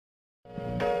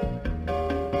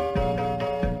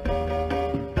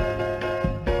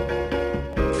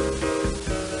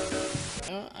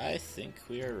think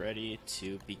we are ready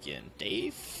to begin.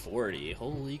 Day 40.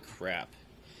 Holy crap.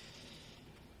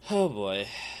 Oh boy.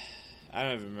 I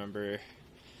don't even remember.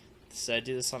 So I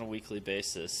do this on a weekly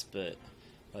basis, but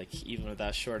like even with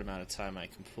that short amount of time, I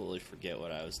completely forget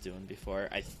what I was doing before.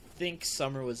 I think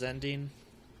summer was ending.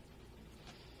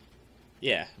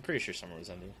 Yeah, I'm pretty sure summer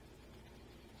was ending.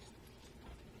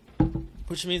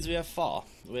 Which means we have fall,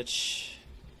 which,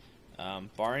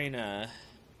 barring a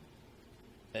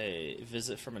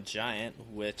visit from a giant,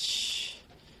 which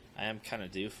I am kind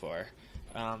of due for,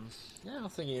 yeah, I don't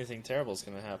think anything terrible is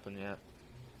going to happen yet.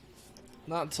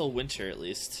 Not until winter, at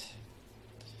least.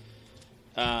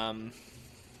 I'm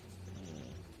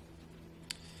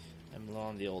low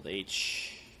on the old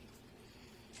H.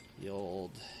 The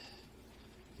old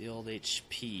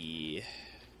HP.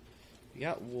 We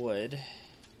got wood.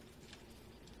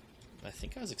 I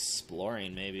think I was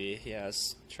exploring, maybe. Yeah, I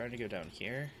was trying to go down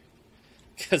here.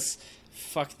 Because,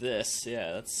 fuck this.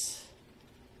 Yeah, that's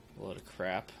a load of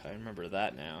crap. I remember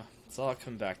that now. It's all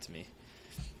coming back to me.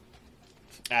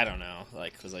 I don't know.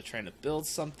 Like, was I trying to build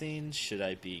something? Should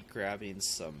I be grabbing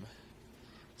some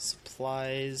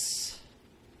supplies?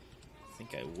 I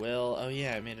think I will. Oh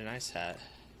yeah, I made an ice hat.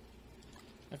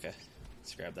 Okay,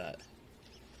 let's grab that.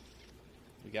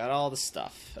 We got all the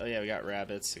stuff. Oh yeah, we got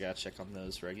rabbits. I gotta check on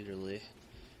those regularly,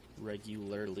 like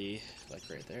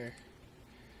right there.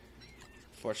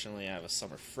 Fortunately, I have a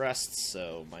summer rest,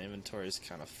 so my inventory is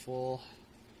kind of full,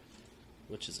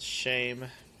 which is a shame.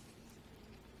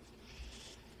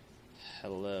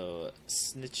 Hello,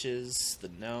 Snitches, the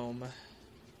gnome.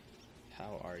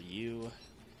 How are you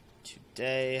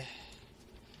today?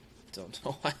 Don't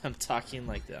know why I'm talking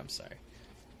like that. I'm sorry.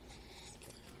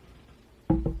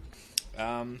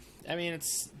 I mean,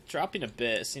 it's dropping a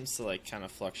bit. It seems to like kind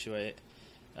of fluctuate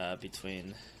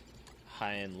between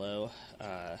high and low,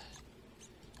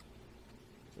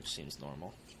 which seems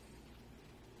normal.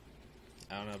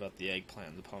 I don't know about the eggplant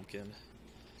and the pumpkin.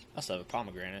 I also have a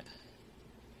pomegranate.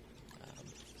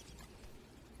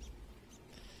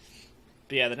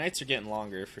 But yeah, the nights are getting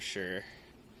longer for sure,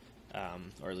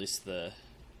 or at least the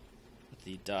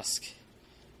dusk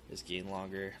is getting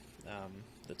longer.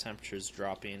 The temperature's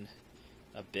dropping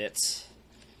a bit,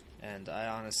 and I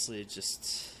honestly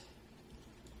just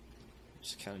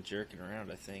kind of jerking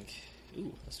around, I think.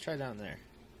 Ooh, let's try down there.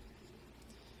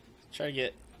 Try to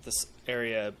get this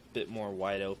area a bit more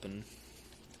wide open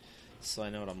so I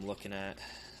know what I'm looking at.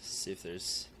 See if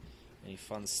there's any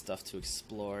fun stuff to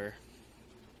explore.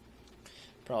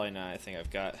 Probably not. I think I've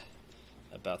got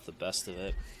about the best of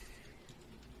it.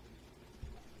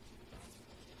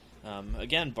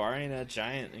 Again, barring a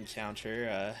giant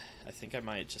encounter, I think I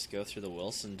might just go through the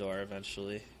Wilson door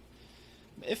eventually.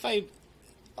 If I...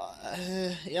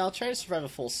 yeah, I'll try to survive a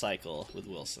full cycle with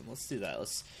Wilson. Let's do that.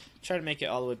 Let's try to make it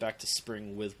all the way back to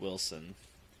spring with Wilson.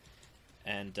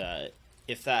 And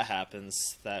if that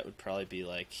happens, that would probably be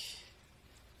like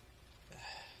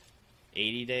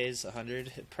 80 days,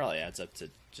 100. It probably adds up to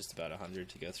just about 100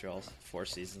 to go through all 4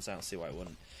 seasons. I don't see why it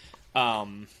wouldn't.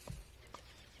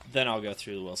 Then I'll go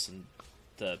through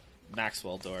the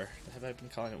Maxwell door. Have I been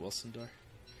calling it Wilson door?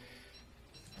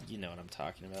 You know what I'm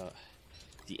talking about.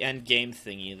 The end game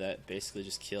thingy that basically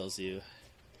just kills you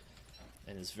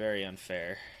and is very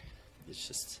unfair.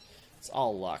 It's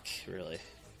all luck, really.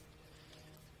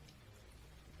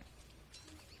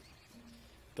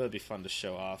 But it'd be fun to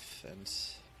show off, and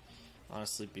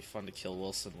honestly it'd be fun to kill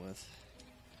Wilson with.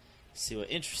 See what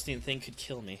interesting thing could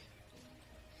kill me.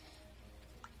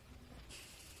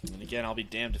 And again, I'll be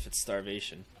damned if it's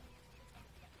starvation.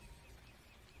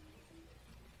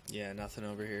 Yeah, nothing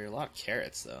over here. A lot of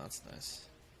carrots, though. That's nice.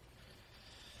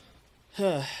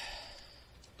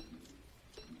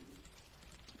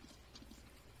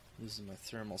 Losing my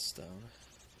thermal stone.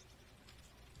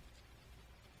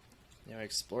 Yeah, I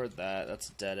explored that. That's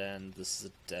a dead end. This is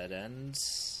a dead end.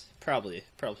 Probably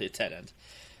a dead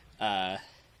end.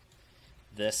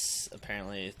 This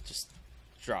apparently just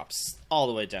drops all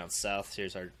the way down south.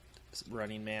 Here's our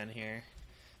running man here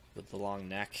with the long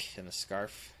neck and a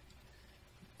scarf.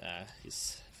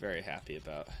 He's very happy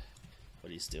about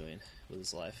what he's doing with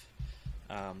his life.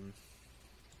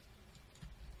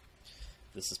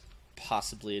 This is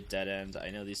possibly a dead end. I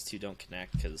know these two don't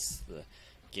connect because the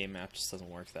game map just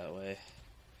doesn't work that way.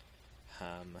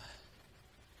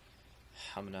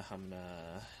 Humna.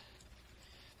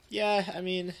 Yeah, I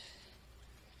mean,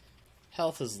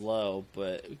 health is low,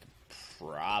 but we could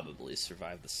probably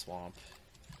survive the swamp.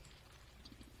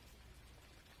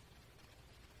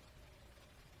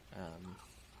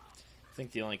 I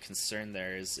think the only concern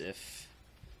there is if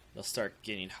they'll start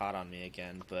getting hot on me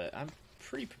again, but I'm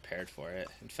pretty prepared for it.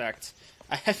 In fact,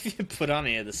 I haven't even put on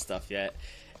any of this stuff yet,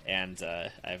 and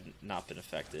I've not been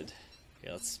affected.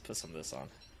 Okay, let's put some of this on.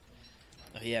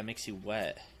 Oh yeah, it makes you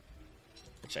wet,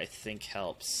 which I think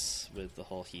helps with the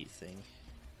whole heat thing.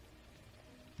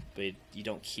 But you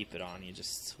don't keep it on, you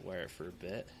just wear it for a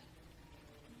bit.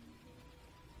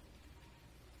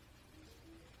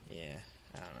 Yeah,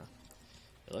 I don't know.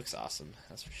 It looks awesome,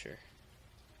 that's for sure.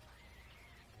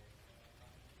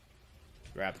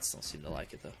 Rabbits don't seem to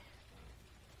like it, though.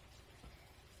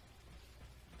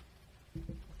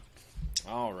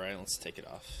 Alright, let's take it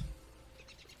off.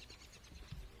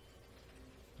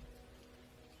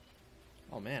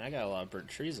 Oh man, I got a lot of burnt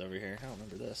trees over here. I don't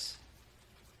remember this.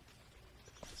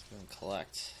 Let's go and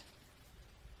collect.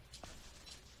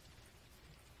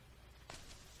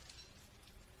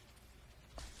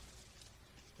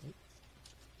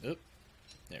 Oop.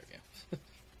 There we go.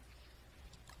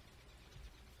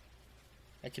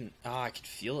 I can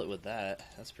feel it with that.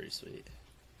 That's pretty sweet.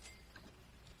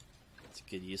 That's a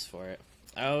good use for it.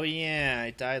 Oh yeah,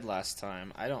 I died last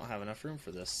time. I don't have enough room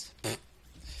for this.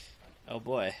 Oh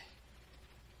boy.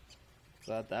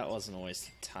 Glad that wasn't a waste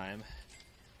of time.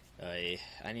 I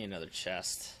need another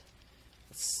chest.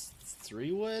 That's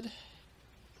 3 wood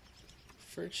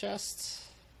for a chest?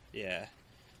 Yeah.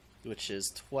 Which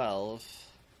is 12.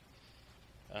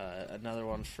 Another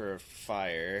one for a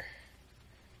fire.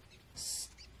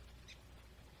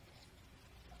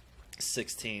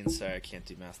 16, sorry I can't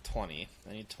do math. 20.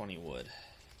 I need 20 wood.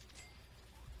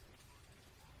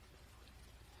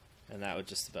 And that would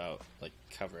just about, like,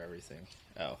 cover everything.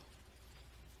 Oh.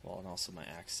 Well, and also my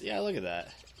axe. Yeah, look at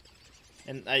that.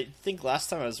 And I think last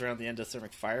time I was around the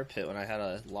endothermic fire pit when I had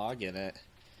a log in it.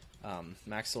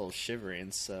 Maxwell was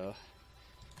shivering, so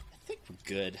I think we're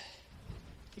good.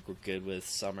 I think we're good with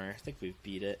summer. I think we've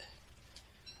beat it.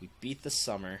 We beat the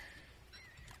summer.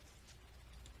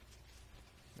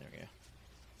 There we go.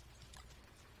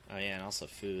 Oh yeah, and also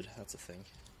food. That's a thing.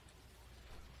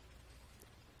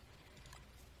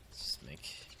 Let's just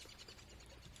make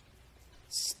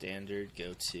standard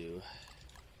go to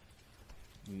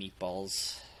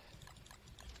meatballs.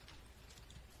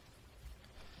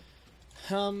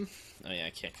 Oh yeah,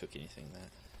 I can't cook anything that.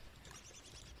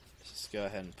 Just go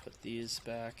ahead and put these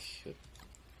back.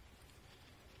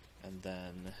 And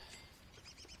then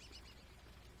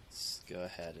let's go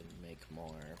ahead and make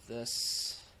more of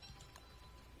this.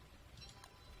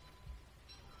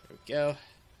 There we go.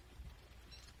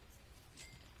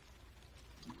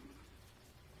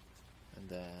 And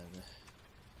then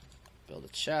build a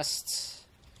chest.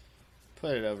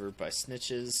 Put it over by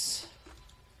snitches.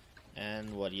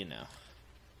 And what do you know?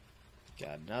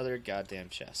 Got another goddamn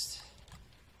chest.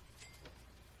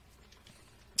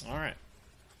 Alright.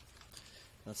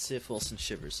 Let's see if Wilson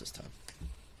shivers this time.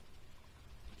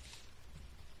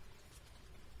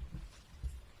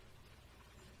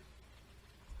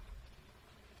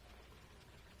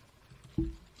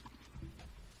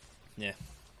 Yeah.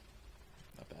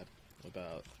 Not bad. What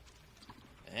about...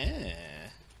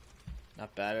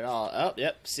 Not bad at all. Oh,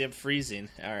 yep. See, I'm freezing.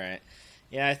 Alright.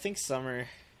 Yeah, I think summer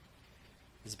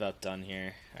is about done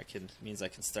here. Means I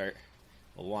can start...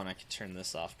 Well, one, I can turn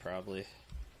this off probably.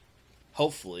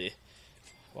 Hopefully.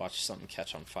 Watch something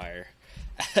catch on fire.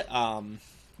 And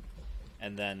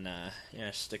then,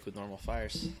 yeah, stick with normal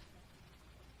fires.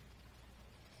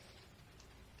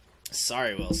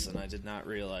 Sorry, Wilson. I did not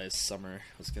realize summer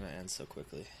was going to end so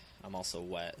quickly. I'm also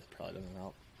wet. Probably doesn't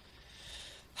help.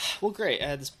 Well, great. I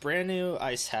had this brand new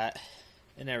ice hat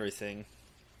and everything.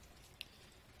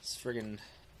 It's friggin'...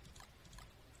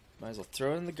 Might as well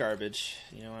throw it in the garbage.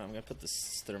 You know what? I'm going to put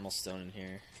this thermal stone in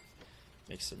here.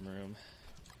 Make some room.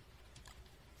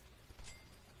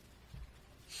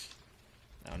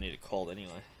 I don't need it cold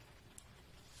anyway.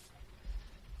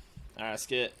 Alright, let's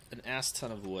get an ass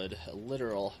ton of wood. A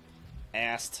literal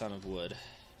ass ton of wood.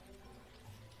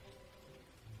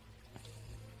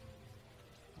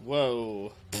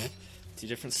 Whoa. 2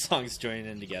 different songs joining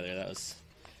in together. That was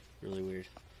really weird.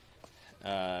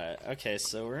 Okay,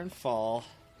 so we're in fall.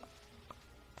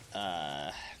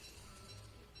 I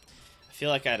feel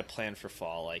like I had a plan for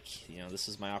fall. Like, you know, this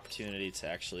is my opportunity to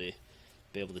actually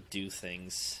be able to do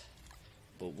things.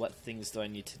 But what things do I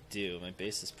need to do? My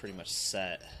base is pretty much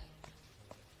set.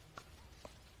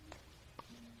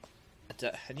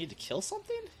 I need to kill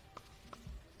something?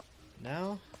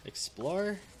 No?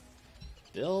 Explore?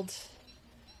 Build?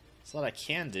 That's what I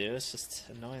can do. It's just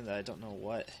annoying that I don't know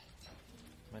what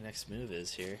my next move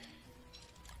is here.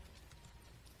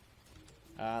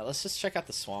 Let's just check out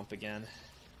the swamp again.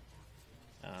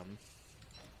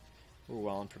 We're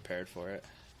well and prepared for it.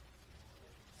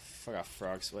 Fuck off,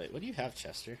 frogs. Wait, what do you have,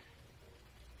 Chester?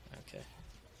 Okay.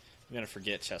 I'm gonna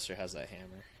forget Chester has that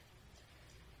hammer.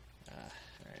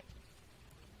 Alright.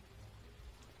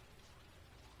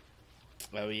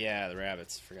 Oh yeah, the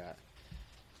rabbits, forgot.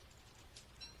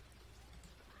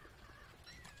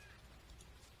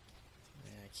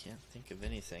 Yeah, I can't think of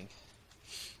anything.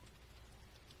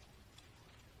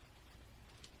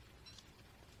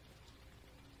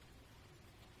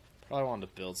 Probably wanted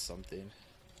to build something.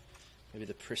 Maybe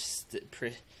the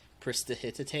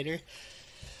prestidigitator.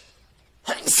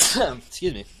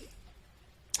 Excuse me.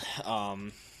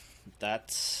 That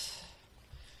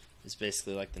is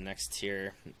basically like the next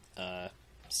tier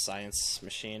science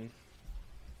machine.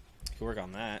 Could work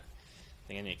on that. I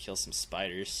think I need to kill some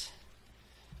spiders.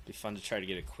 Be fun to try to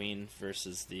get a queen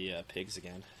versus the pigs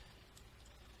again.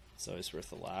 It's always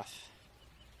worth a laugh.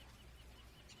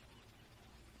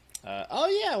 Oh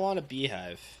yeah, I want a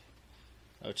beehive,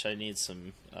 which I need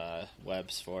some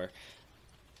webs for.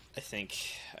 I'm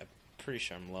pretty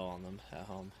sure I'm low on them at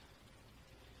home.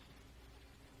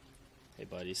 Hey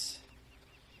buddies,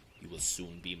 you will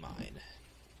soon be mine.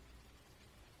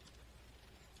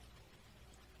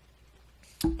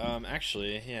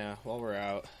 Actually, yeah, while we're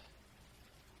out,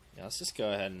 yeah, let's just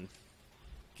go ahead and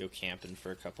go camping for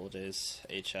a couple of days.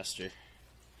 Hey Chester.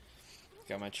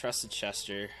 Got my trusted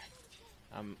Chester.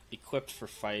 I'm equipped for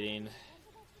fighting,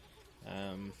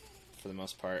 for the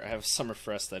most part. I have a summer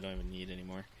frost that I don't even need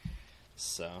anymore.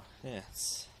 So, yeah,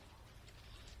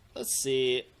 let's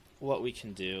see what we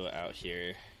can do out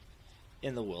here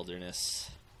in the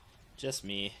wilderness. Just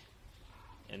me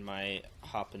and my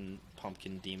hoppin'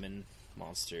 pumpkin demon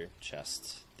monster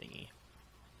chest thingy.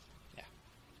 Yeah.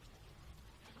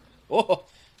 Oh,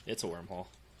 it's a wormhole.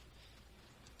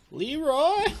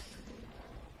 Leroy!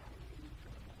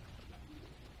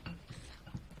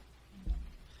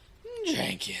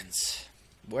 Jenkins.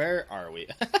 Where are we?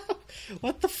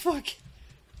 What the fuck?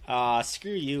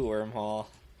 Screw you, wormhole.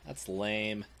 That's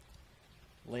lame.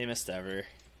 Lamest ever.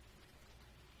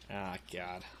 Ah,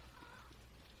 God.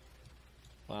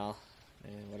 Well,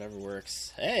 whatever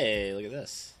works. Hey, look at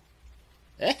this.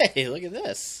 Hey, look at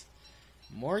this.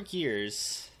 More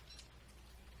gears.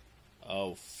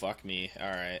 Oh, fuck me.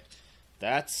 Alright.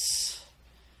 That's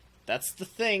the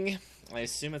thing. I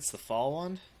assume it's the fall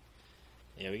one.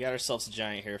 Yeah, we got ourselves a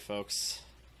giant here, folks.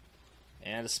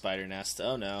 And a spider nest.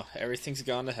 Oh no, everything's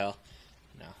gone to hell.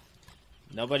 No.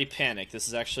 Nobody panic. This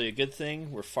is actually a good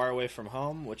thing. We're far away from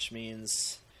home, which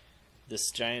means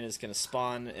this giant is going to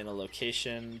spawn in a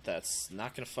location that's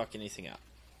not going to fuck anything up.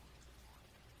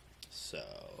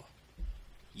 So,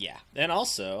 yeah. And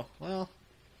also, well,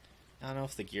 I don't know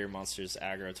if the gear monster's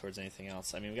aggro towards anything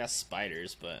else. I mean, we got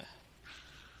spiders, but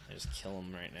I just kill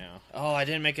them right now. Oh, I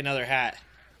didn't make another hat.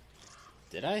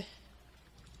 Did I?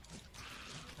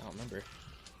 I don't remember.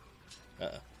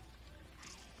 Uh-oh.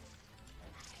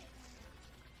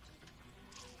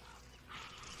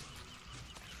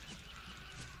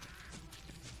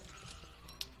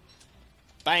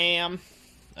 Bam!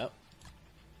 Oh.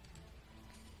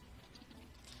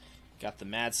 Got the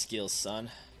mad skills,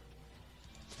 son.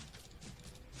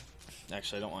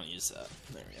 Actually, I don't want to use that.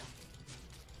 There we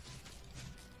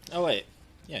go. Oh, wait.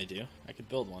 Yeah, I do. I could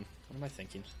build one. What am I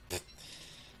thinking?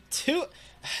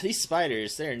 These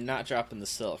spiders, they're not dropping the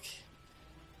silk.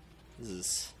 This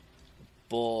is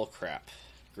bull crap.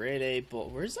 Grade A bull.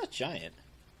 Where's that giant?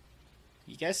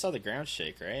 You guys saw the ground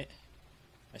shake, right?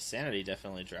 My sanity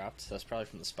definitely dropped. That's probably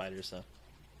from the spiders, though.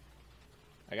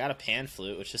 I got a pan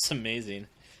flute, which is amazing.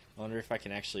 I wonder if I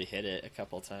can actually hit it a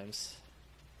couple times.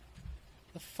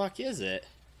 The fuck is it?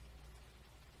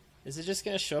 Is it just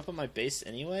gonna show up on my base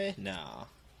anyway? No.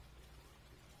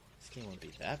 This game won't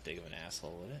be that big of an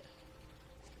asshole, would it?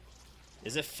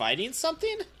 Is it fighting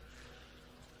something?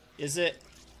 Is it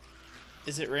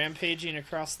rampaging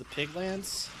across the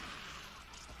piglands?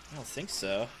 I don't think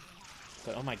so.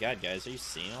 But oh my god, guys, are you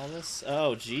seeing all this?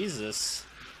 Oh, Jesus.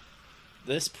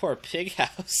 This poor pig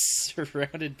house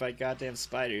surrounded by goddamn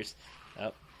spiders.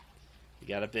 Oh, you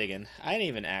got a biggin. I didn't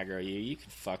even aggro you. You can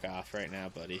fuck off right now,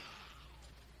 buddy.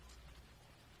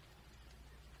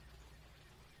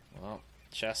 Well,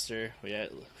 Chester, we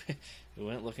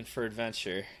went looking for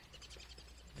adventure.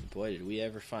 And boy, did we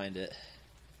ever find it.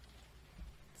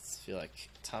 I feel like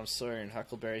Tom Sawyer and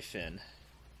Huckleberry Finn.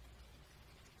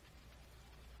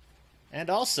 And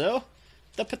also,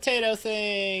 the potato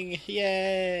thing!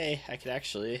 Yay! I could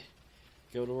actually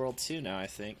go to World 2 now, I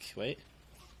think. Wait.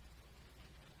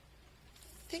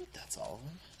 I think that's all of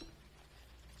them.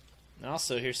 And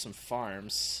also, here's some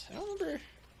farms. I don't remember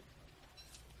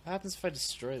what happens if I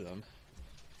destroy them.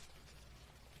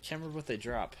 I can't remember what they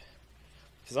drop.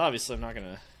 Because obviously I'm not going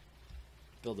to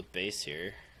build a base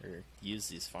here, or use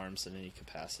these farms in any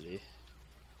capacity.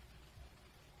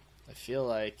 I feel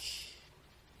like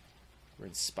we're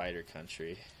in spider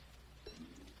country.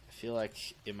 I feel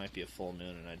like it might be a full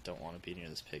moon and I don't want to be near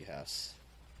this pig house.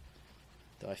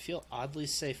 Though I feel oddly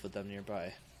safe with them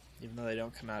nearby, even though they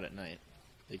don't come out at night.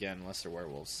 Again, unless they're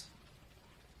werewolves.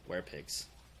 Werepigs.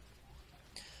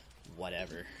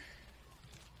 Whatever.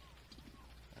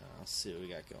 Let's see what we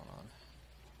got going on.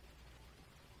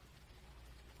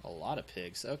 A lot of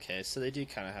pigs. Okay, so they do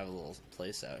kind of have a little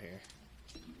place out here.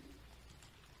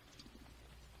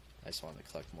 I just wanted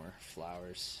to collect more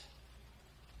flowers.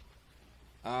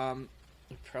 We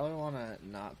probably want to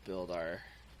not build our...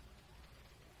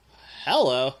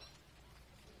 Hello!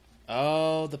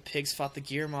 Oh, the pigs fought the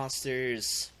gear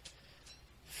monsters.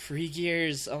 Free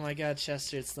gears. Oh my god,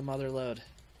 Chester, it's the mother lode.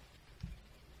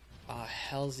 Oh,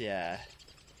 hells yeah.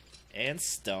 And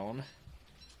stone.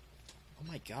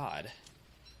 Oh my god.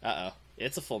 Uh-oh.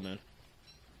 It's a full moon.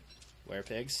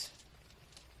 Werepigs.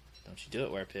 Don't you do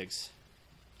it, werepigs.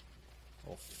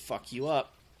 I'll fuck you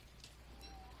up.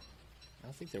 I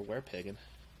don't think they're werepigging.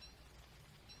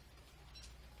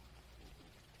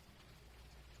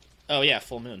 Oh yeah,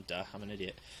 full moon. Duh, I'm an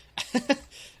idiot.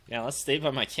 Yeah, let's stay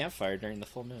by my campfire during the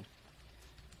full moon.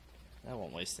 That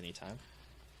won't waste any time.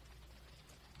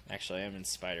 Actually, I am in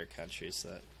spider country, so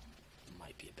that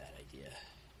might be a bad idea.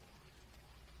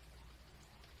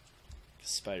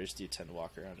 Spiders do tend to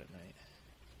walk around at night.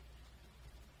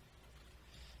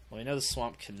 Well, we know the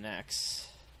swamp connects.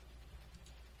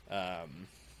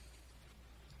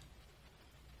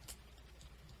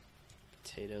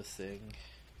 Potato thing.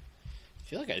 I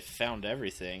feel like I found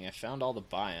everything. I found all the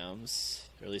biomes,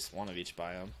 or at least one of each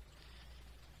biome.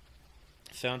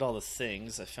 I found all the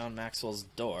things. I found Maxwell's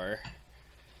door.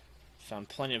 Found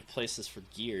plenty of places for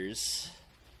gears.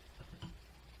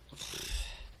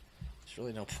 There's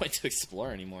really no point to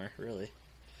explore anymore, really.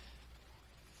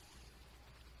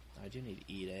 I do need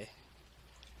to eat, eh?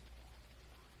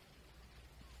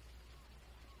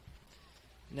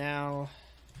 Now,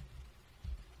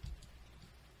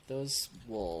 those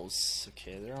wolves,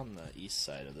 okay, they're on the east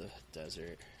side of the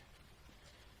desert.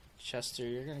 Chester,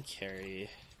 you're gonna carry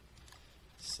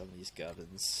some of these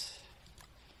gubbins.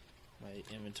 My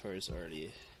inventory is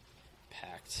already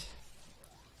packed.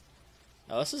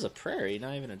 Oh, this is a prairie,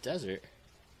 not even a desert.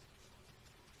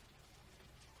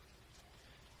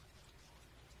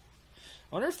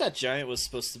 I wonder if that giant was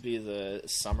supposed to be the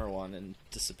summer one and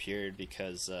disappeared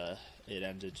because it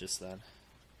ended just then.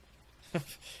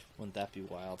 Wouldn't that be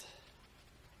wild?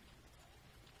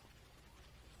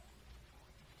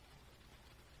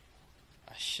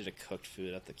 I should have cooked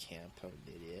food at the camp. I'm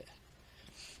an idiot.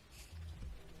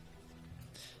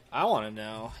 I want to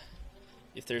know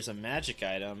if there's a magic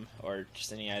item, or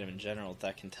just any item in general,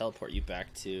 that can teleport you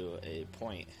back to a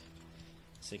point.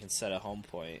 So you can set a home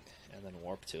point and then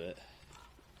warp to it.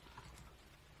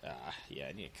 Yeah,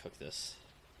 I need to cook this.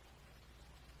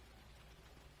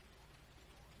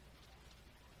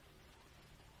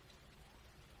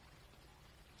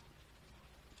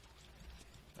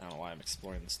 I don't know why I'm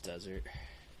exploring this desert.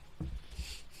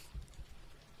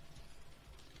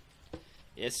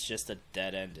 It's just a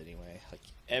dead end anyway, like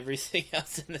everything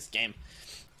else in this game.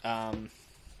 Yeah,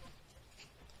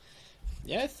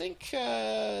 I think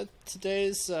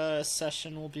today's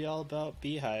session will be all about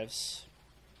beehives.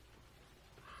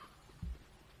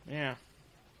 Yeah.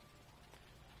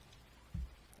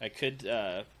 I could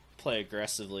play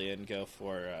aggressively and go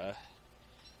for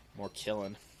more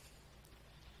killing.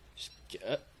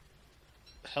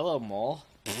 Hello, mole.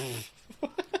 I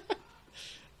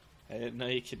didn't know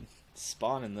you could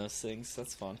spawn in those things.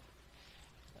 That's fun.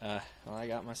 Well, I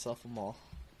got myself a mole.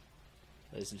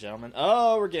 Ladies and gentlemen.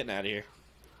 Oh, we're getting out of here.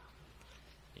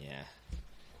 Yeah.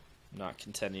 I'm not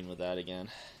contending with that again.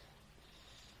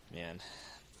 Man,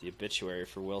 the obituary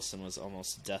for Wilson was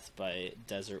almost death by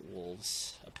desert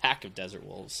wolves. A pack of desert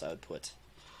wolves, I would put.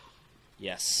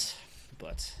 Yes,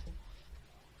 but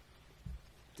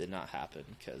did not happen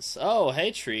because... Oh,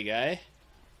 hey, tree guy.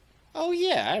 Oh,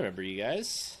 yeah, I remember you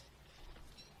guys.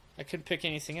 I couldn't pick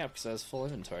anything up because I was full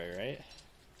inventory, right?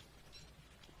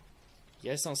 You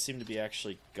guys don't seem to be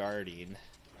actually guarding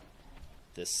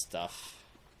this stuff.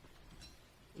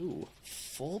 Ooh,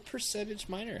 full percentage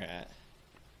miner hat.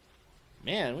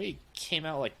 Man, we came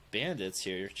out like bandits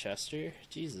here, Chester.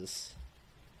 Jesus.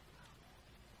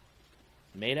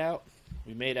 Made out?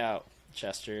 We made out,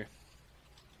 Chester.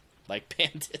 Like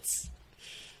bandits.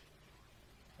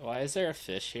 Why is there a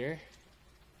fish here?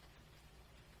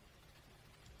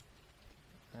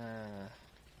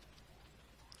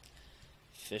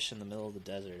 Fish in the middle of the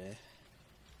desert, eh?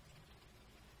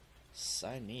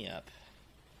 Sign me up.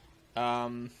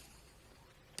 Let's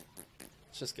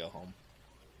just go home.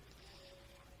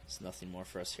 There's nothing more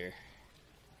for us here.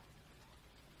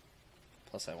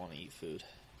 Plus, I want to eat food.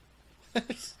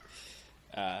 It's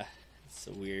a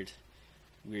weird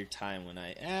time when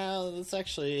let's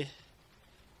actually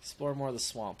explore more of the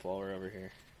swamp while we're over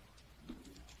here.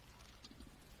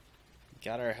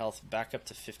 Got our health back up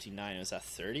to 59. It was at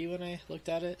 30 when I looked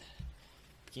at it.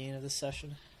 Beginning of this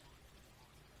session.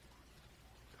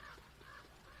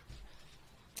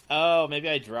 Oh, maybe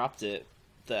I dropped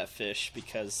that fish,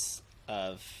 because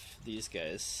of these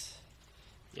guys.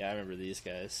 Yeah, I remember these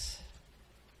guys.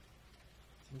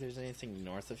 Think there's anything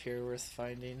north of here worth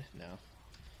finding? No.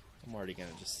 I'm already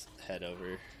gonna just head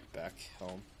over back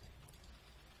home.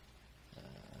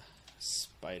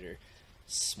 Spider.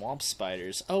 Swamp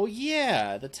spiders. Oh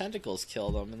yeah! The tentacles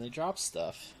kill them and they drop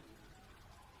stuff.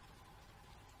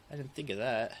 I didn't think of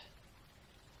that.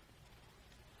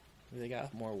 Maybe they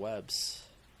got more webs.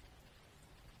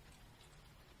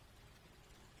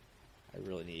 I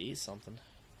really need to eat something.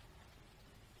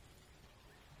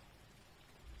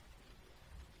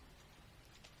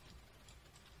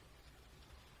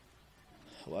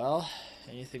 Well,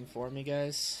 anything for me,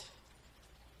 guys?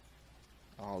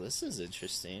 Oh, this is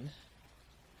interesting.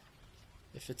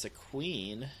 If it's a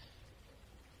queen,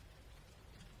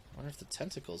 I wonder if the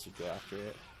tentacles would go after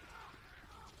it.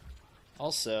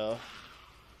 Also,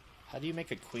 how do you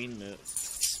make a queen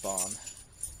spawn?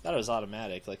 I thought it was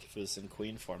automatic, like if it was in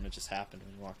queen form, it just happened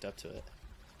when you walked up to it.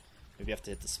 Maybe you have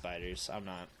to hit the spiders. I'm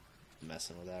not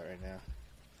messing with that right now.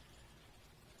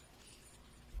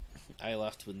 I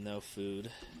left with no food.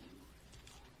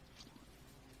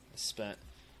 I spent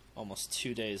almost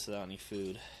 2 days without any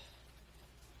food.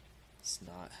 It's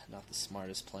not the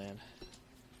smartest plan.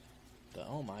 But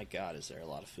oh my god, is there a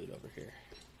lot of food over here.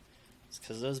 It's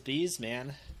because of those bees,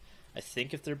 man. I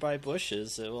think if they're by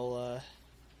bushes, it will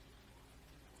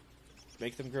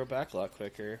make them grow back a lot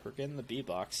quicker. We're getting the bee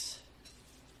box.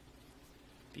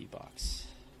 Bee box.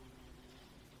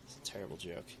 It's a terrible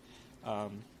joke.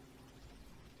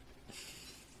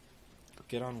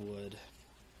 Get on wood.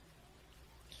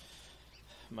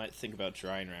 Might think about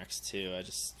drying racks too. I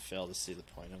just fail to see the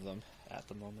point of them at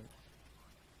the moment.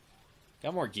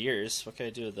 Got more gears. What can I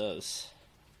do with those?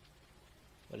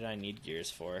 What did I need gears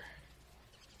for?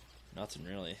 Nothing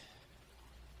really.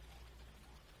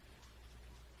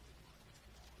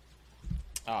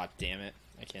 Ah, damn it.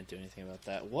 I can't do anything about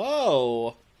that.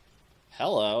 Whoa!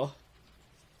 Hello.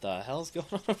 The hell's going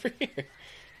on over here?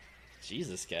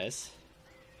 Jesus, guys.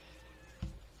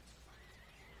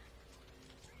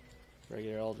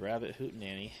 Regular old rabbit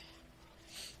hootenanny.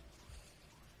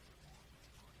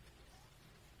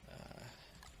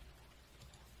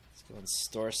 Let's go and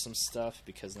store some stuff,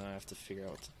 because now I have to figure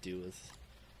out what to do with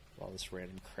all this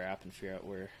random crap and figure out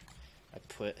where I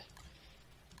put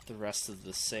the rest of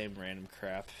the same random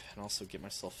crap, and also get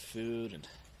myself food, and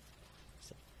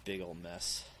it's a big old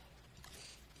mess.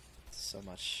 So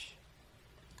much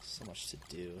to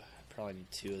do. I probably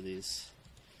need 2 of these.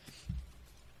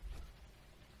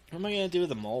 What am I going to do with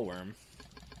the mole worm?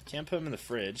 Can't put him in the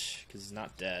fridge, because he's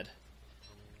not dead.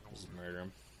 I'll just murder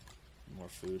him. More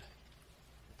food.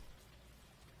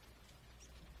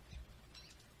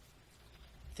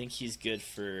 I think he's good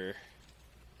for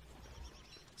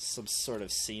some sort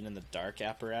of scene in the dark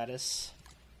apparatus.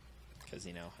 Because,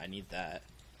 you know, I need that.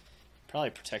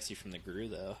 Probably protects you from the Gru,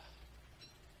 though.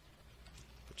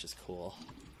 Which is cool.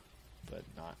 But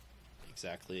not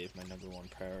exactly my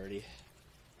 #1 priority.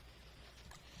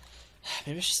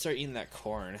 Maybe I should start eating that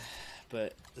corn,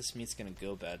 but this meat's gonna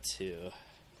go bad too.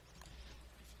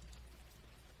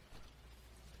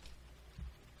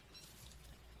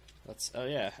 Oh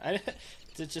yeah, I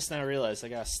did just now realize I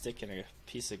got a stick and a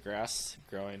piece of grass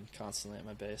growing constantly at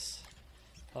my base.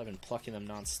 Probably been plucking them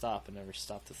non-stop and never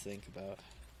stopped to think about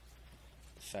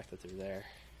the fact that they're there.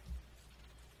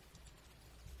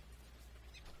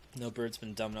 No bird's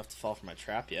been dumb enough to fall for my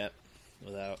trap yet,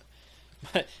 without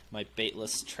my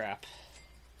baitless trap.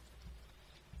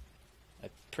 I'm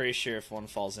pretty sure if one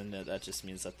falls into it, that just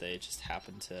means that they just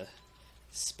happen to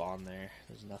spawn there.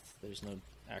 There's no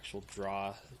actual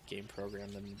draw game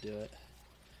program them to do it.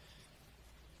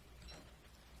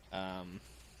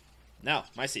 No,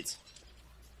 my seeds.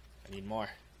 I need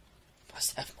more.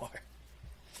 Must have more.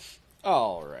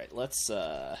 Alright, let's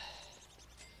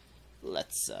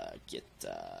get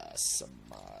some,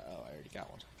 oh, I already got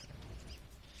one.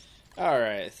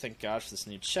 Alright, thank God for this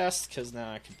new chest, because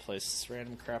now I can place this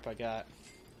random crap I got.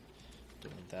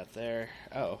 Don't need that there.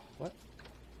 Oh, what?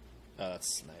 Oh, that's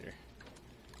Snyder.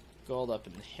 Gold up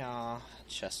in here.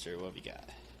 Chester, what have you got?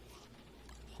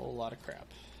 Whole lot of crap.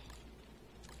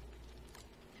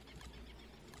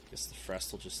 Guess the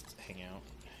Frest will just hang out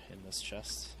in this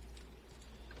chest.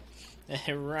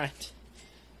 Right.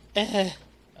 Oh,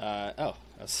 I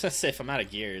was gonna say if I'm out of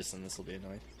gears, then this will be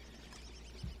annoying.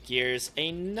 Gears,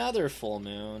 another full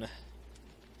moon.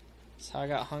 That's how I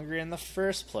got hungry in the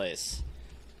first place.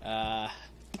 I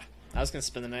was gonna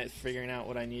spend the night figuring out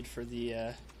what I need for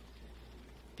the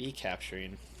bee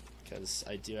capturing, because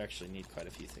I do actually need quite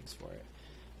a few things for it.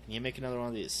 Can you make another one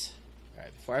of these?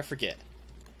 Alright, before I forget.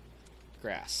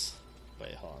 Grass.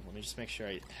 Wait, hold on. Let me just make sure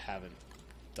I haven't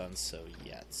done so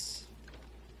yet.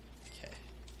 Okay.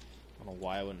 I don't know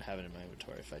why I wouldn't have it in my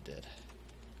inventory if I did.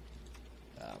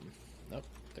 Nope.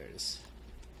 There it is.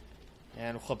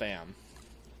 And wha-bam.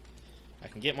 I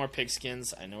can get more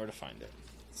pigskins. I know where to find it.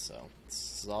 So,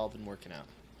 this has all been working out.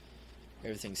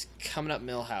 Everything's coming up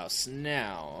Millhouse.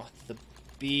 Now, the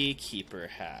beekeeper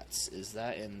hats. Is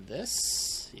that in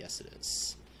this? Yes, it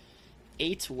is.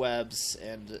 8 webs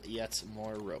and yet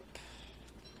more rope.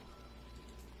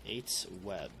 8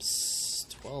 webs.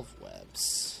 12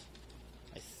 webs.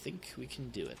 I think we can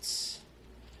do it.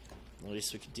 At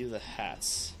least we could do the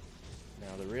hats.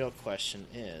 Now the real question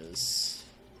is,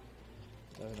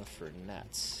 do I have enough for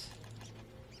nets?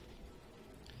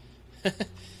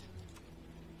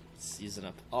 It's using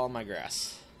up all my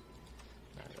grass.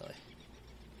 Not really.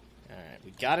 Alright,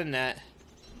 we got a net.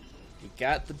 We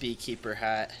got the beekeeper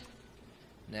hat.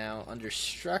 Now, under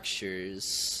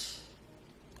structures...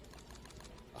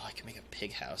 Oh, I can make a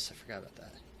pig house. I forgot about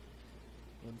that.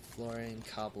 Wood flooring,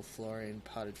 cobble flooring,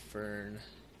 potted fern.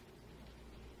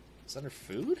 Is it under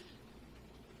food?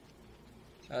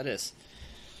 Oh, it is.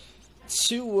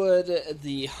 2 wood,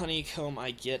 the honeycomb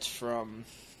I get from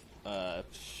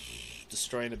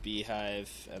destroying a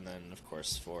beehive, and then, of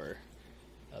course, 4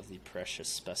 of the precious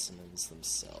specimens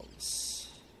themselves.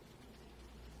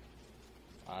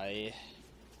 I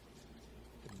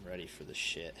am ready for the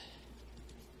shit.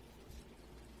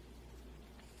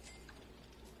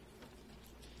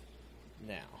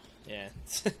 Now, yeah,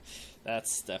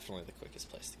 that's definitely the quickest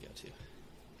place to go to.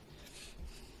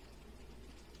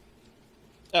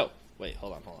 Oh, wait,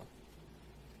 hold on.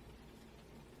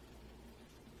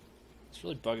 It's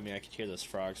really bugging me. I could hear those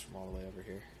frogs from all the way over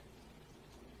here.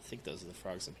 I think those are the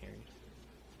frogs I'm hearing.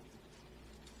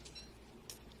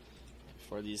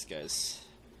 Before these guys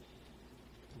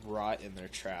rot in their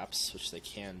traps, which they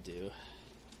can do.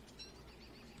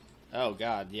 Oh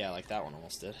god, yeah, like that one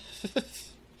almost did.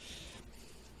 That's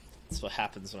what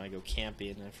happens when I go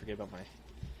camping and I forget about my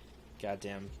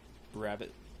goddamn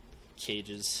rabbit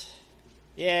cages.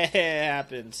 Yeah, it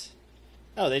happened.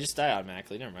 Oh, they just die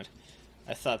automatically. Never mind.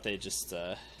 I thought they just,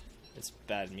 it's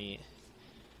bad meat.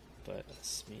 But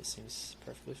this meat seems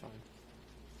perfectly fine.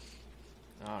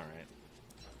 Alright.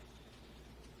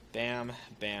 Bam,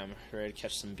 bam. Ready to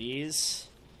catch some bees?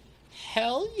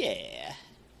 Hell yeah!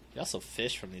 You also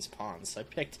fish from these ponds. I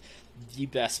picked the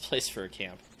best place for a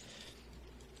camp.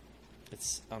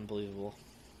 It's unbelievable.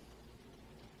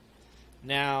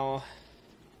 Now,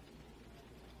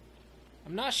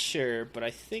 I'm not sure, but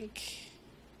I think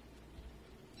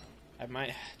I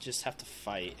might just have to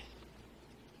fight.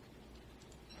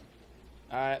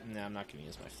 No, I'm not going to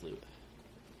use my flute.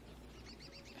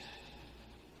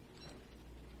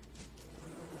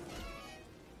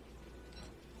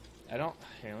 I don't...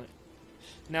 Here, let me...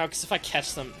 No, because if I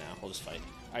catch them... No, we'll just fight.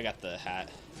 I got the hat.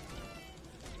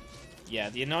 Yeah,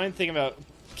 the annoying thing about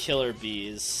killer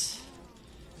bees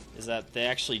is that they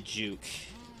actually juke.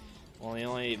 Well, the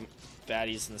only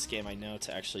baddies in this game I know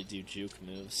to actually do juke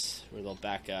moves, where they'll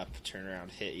back up, turn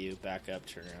around, hit you, back up,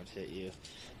 turn around, hit you.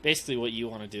 Basically what you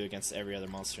want to do against every other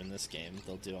monster in this game,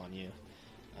 they'll do on you.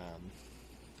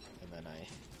 And then I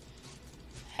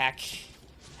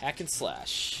hack and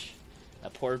slash.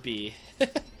 That poor bee.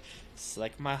 It's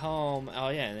like my home. Oh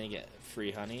yeah, and then you get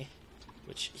free honey,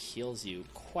 which heals you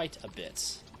quite a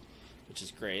bit, which is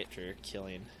great for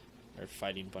killing or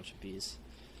fighting a bunch of bees.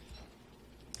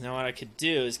 Now what I could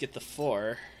do is get the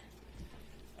 4,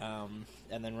 and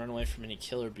then run away from any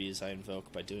killer bees I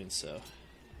invoke by doing so.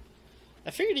 I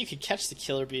figured you could catch the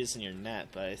killer bees in your net,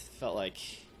 but I felt like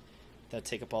that'd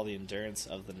take up all the endurance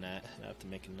of the net, and I'd have to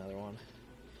make another one.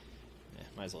 Yeah,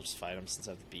 might as well just fight them since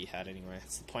I have the bee hat anyway.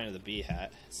 It's the point of the bee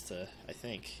hat. It's to, I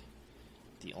think,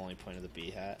 the only point of the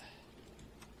bee hat.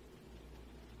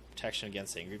 Protection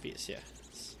against angry bees, yeah.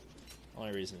 It's the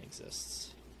only reason it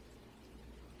exists.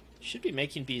 Should be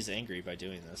making bees angry by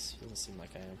doing this. Doesn't seem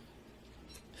like I am.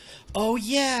 Oh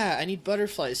yeah! I need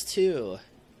butterflies too!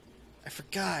 I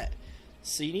forgot.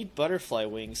 So you need butterfly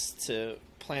wings to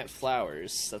plant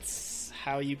flowers. That's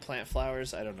how you plant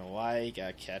flowers. I don't know why. You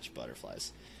gotta catch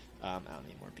butterflies. I don't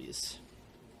need more bees.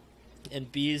 And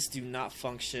bees do not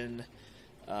function.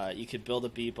 You could build a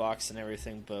bee box and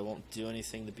everything, but it won't do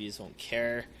anything. The bees won't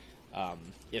care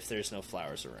if there's no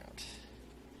flowers around.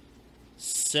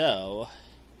 So,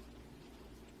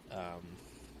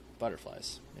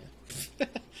 butterflies. Yeah.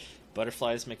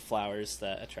 Butterflies make flowers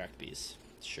that attract bees.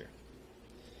 Sure.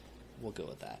 We'll go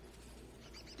with that.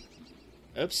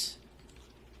 Oops.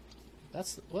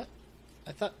 That's... what?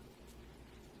 I thought...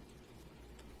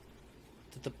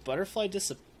 Did the butterfly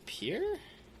disappear?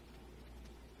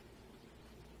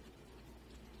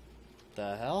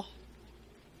 The hell?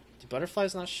 Do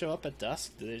butterflies not show up at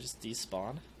dusk? Do they just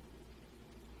despawn?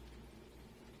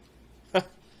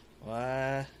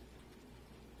 What?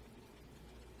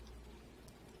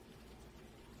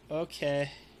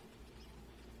 Okay.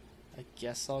 I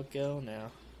guess I'll go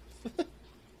now.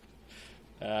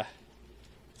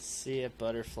 See ya,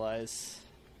 butterflies.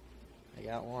 I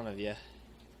got one of you.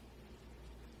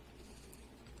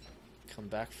 Come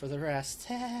back for the rest.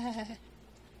 I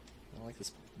don't like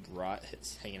this rot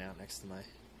hits hanging out next to my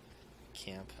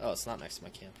camp. Oh, it's not next to my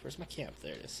camp. Where's my camp?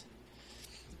 There it is.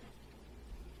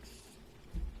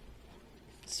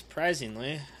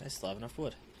 Surprisingly, I still have enough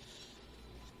wood.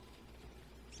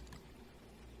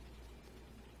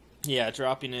 Yeah,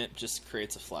 dropping it just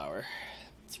creates a flower.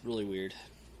 It's really weird.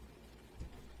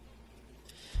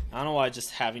 I don't know why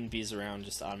just having bees around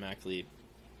just automatically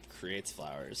creates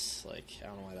flowers. Like, I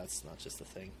don't know why that's not just a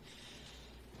thing.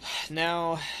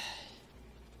 Now,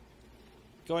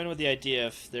 going with the idea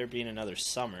of there being another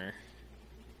summer,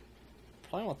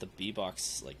 probably want the bee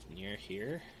box, like, near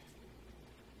here.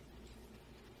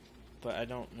 But I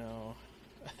don't know.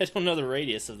 I don't know the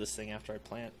radius of this thing after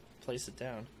I place it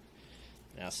down.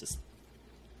 Now it's just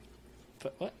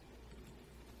put what?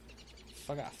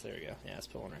 Fuck off. There we go. Yeah, let's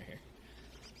put one right here.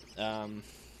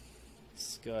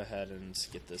 Let's go ahead and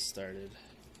get this started.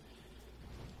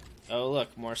 Oh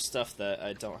look, more stuff that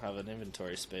I don't have an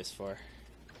inventory space for,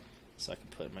 so I can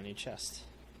put in my new chest.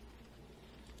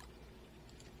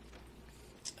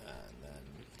 And then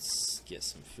let's get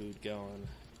some food going.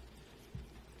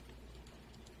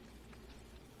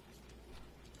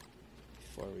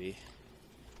 Before we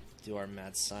do our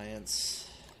mad science.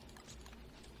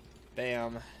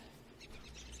 Bam.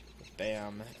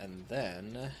 Bam. And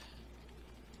then...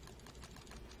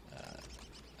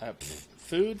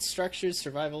 food, structures,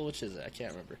 survival, which is it? I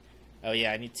can't remember. Oh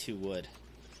yeah, I need 2 wood.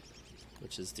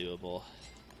 Which is doable.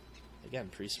 Again,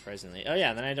 pretty surprisingly. Oh yeah,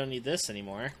 and then I don't need this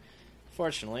anymore.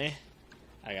 Fortunately,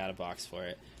 I got a box for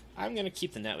it. I'm gonna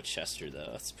keep the net with Chester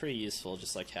though. It's pretty useful,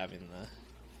 just like having the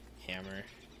hammer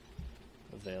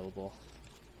available.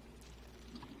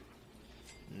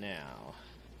 Now,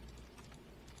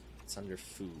 it's under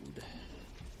food.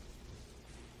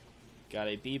 Got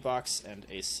a bee box and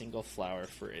a single flower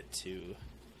for it to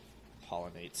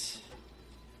pollinate.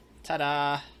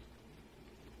 Ta-da!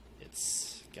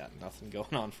 It's got nothing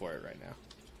going on for it right now.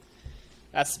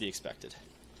 That's to be expected.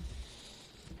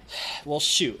 Well,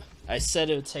 shoot. I said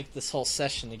it would take this whole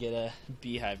session to get a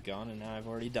beehive going, and now I've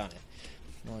already done it.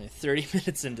 I'm only 30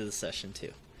 minutes into the session,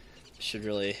 too. Should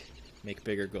really make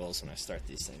bigger goals when I start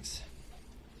these things.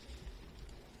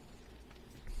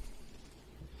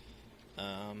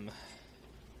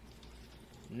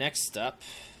 Next up,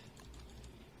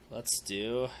 let's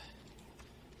do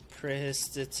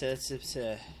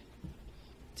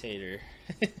Tater.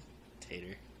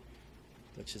 Tater.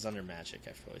 Which is under magic,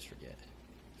 I always forget.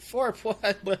 4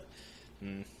 what?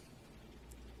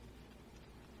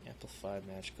 Amplified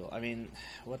magical. I mean,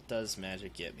 what does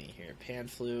magic get me here? Pan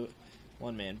flute,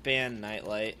 1-man band,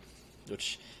 nightlight,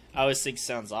 which I always think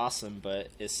sounds awesome, but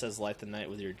it says light the night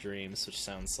with your dreams, which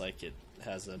sounds like it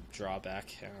has a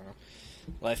drawback. I don't know.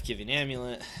 Life-giving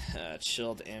amulet,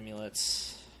 chilled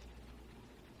amulets,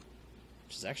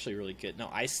 which is actually really good. No,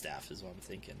 ice staff is what I'm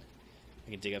thinking. I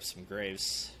can dig up some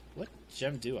graves. What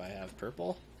gem do I have?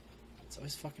 Purple? It's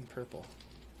always fucking purple.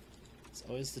 It's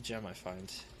always the gem I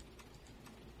find.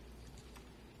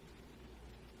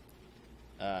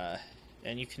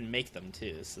 And you can make them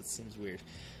too, so it seems weird.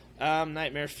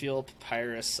 Nightmare fuel,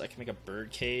 papyrus. I can make a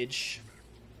bird cage.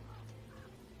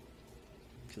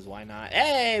 Because why not?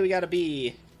 Hey, we got a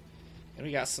bee! And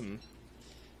we got some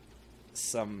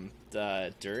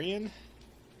durian?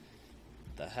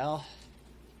 The hell?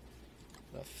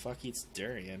 The fuck eats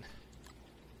durian?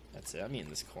 That's it, I'm eating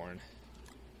this corn.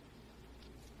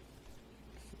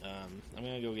 I'm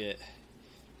gonna go get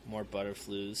more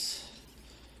butterflies,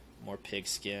 more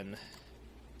pigskin.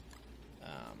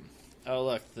 Oh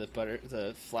look,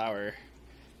 the flower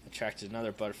Attracted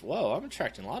another butterfly. Whoa, I'm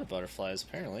attracting a lot of butterflies,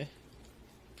 apparently.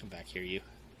 Come back here, you.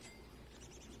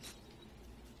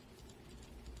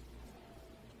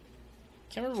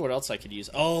 Can't remember what else I could use.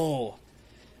 Oh!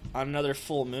 On another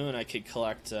full moon, I could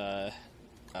collect, why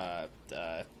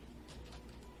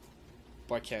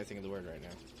can't I think of the word right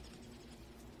now?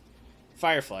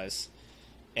 Fireflies.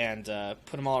 And,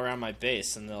 put them all around my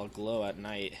base, and they'll glow at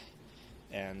night.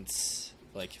 And,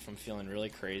 like, if I'm feeling really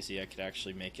crazy, I could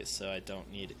actually make it so I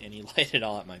don't need any light at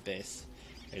all at my base.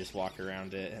 I just walk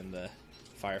around it, and the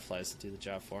fireflies do the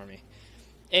job for me.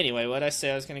 Anyway, what did I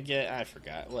say I was going to get? I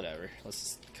forgot. Whatever. Let's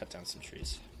just cut down some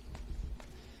trees.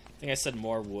 I think I said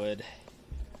more wood.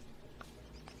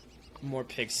 More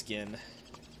pigskin.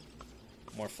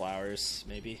 More flowers,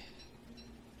 maybe.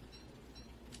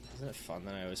 Isn't it fun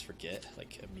that I always forget,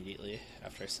 like, immediately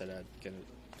after I said I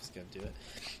was gonna do it?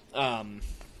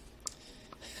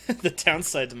 The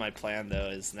downside to my plan, though,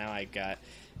 is now I got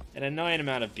an annoying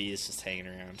amount of bees just hanging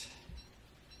around.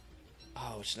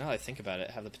 Oh, which now that I think about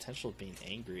it, have the potential of being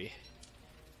angry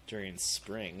during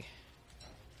spring.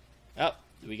 Oh,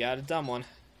 we got a dumb one.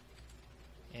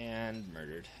 And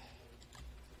murdered.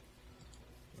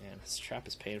 Man, this trap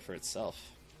is paying for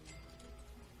itself.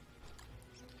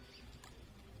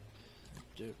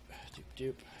 Doop, doop,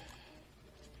 doop.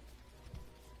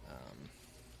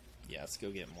 Yeah, let's go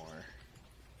get more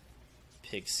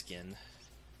pig skin.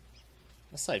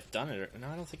 Unless I've done it. No,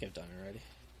 I don't think I've done it already.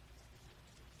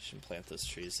 Shouldn't plant those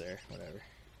trees there. Whatever.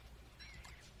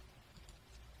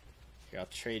 Here, I'll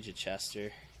trade you,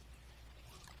 Chester.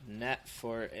 Net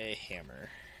for a hammer.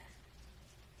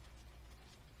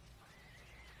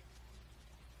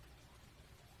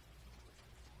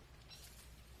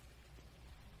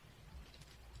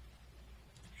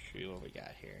 See what we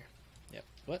got here. Yep.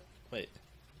 What? Wait.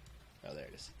 Oh, there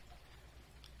it is.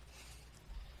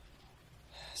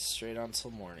 Straight on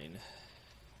till morning.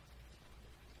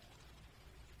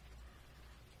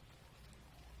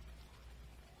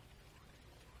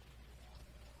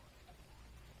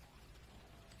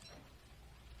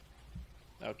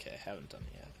 Okay, haven't done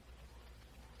it yet.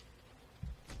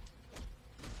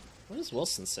 What does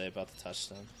Wilson say about the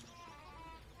touchstone?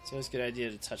 It's always a good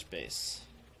idea to touch base.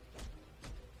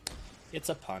 It's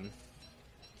a pun.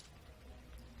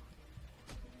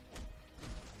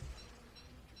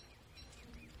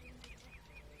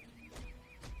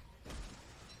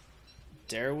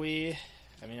 Dare we?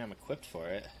 I mean, I'm equipped for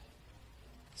it.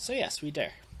 So yes, we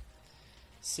dare.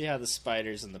 See how the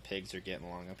spiders and the pigs are getting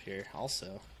along up here.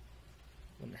 Also,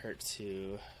 wouldn't hurt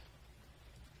to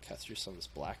cut through some of this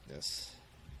blackness.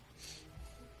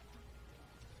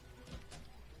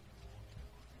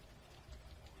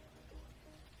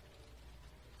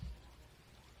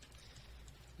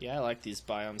 Yeah, I like these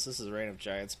biomes. This is the Reign of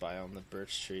Giants biome, the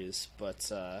birch trees,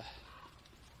 but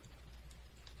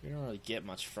we don't really get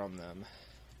much from them.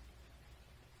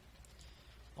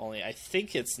 Only, I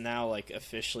think it's now, like,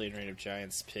 officially in Reign of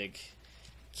Giants, pig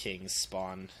kings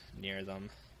spawn near them.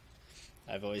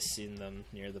 I've always seen them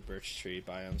near the birch tree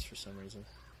biomes for some reason.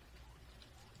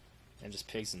 And just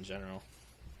pigs in general.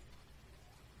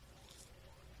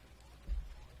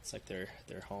 It's like their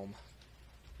home.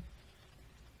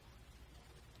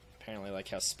 Apparently like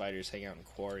how spiders hang out in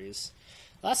quarries.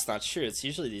 Well, that's not true. It's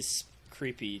usually these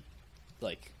creepy,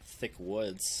 like, thick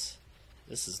woods.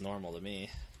 This is normal to me.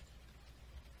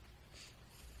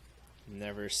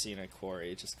 Never seen a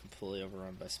quarry just completely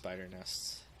overrun by spider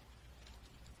nests.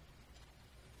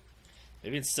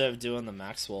 Maybe instead of doing the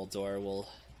Maxwell door, we'll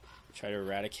try to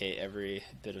eradicate every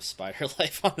bit of spider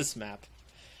life on this map.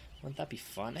 Wouldn't that be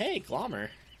fun? Hey, Glommer!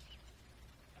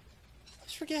 I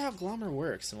just forget how Glommer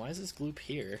works, and why is this gloop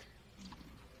here?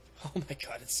 Oh my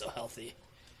god, it's so healthy.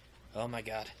 Oh my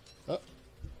god. Oh.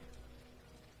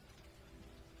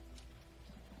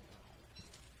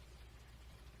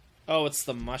 Oh, it's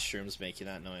the mushrooms making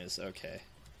that noise. Okay.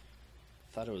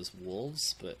 Thought it was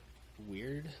wolves, but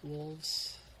weird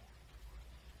wolves.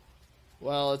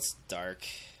 Well, it's dark.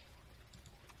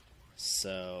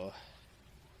 So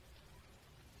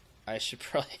I should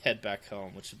probably head back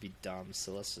home, which would be dumb,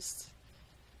 so let's just...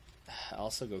 I'll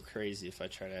also go crazy if I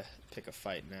try to pick a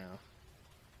fight now.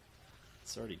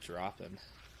 It's already dropping.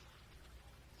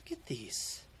 Look at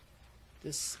these.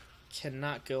 This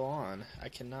cannot go on. I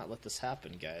cannot let this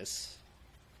happen, guys.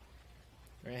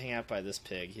 We're gonna hang out by this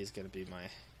pig. He's gonna be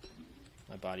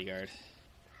my bodyguard.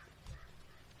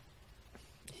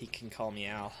 He can call me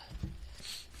Al.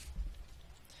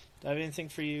 Do I have anything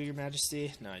for you, Your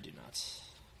Majesty? No, I do not.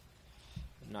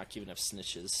 I'm not giving up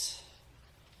snitches.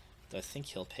 Though I think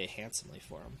he'll pay handsomely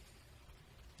for them.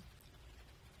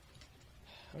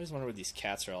 I always wonder what these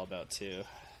cats are all about, too.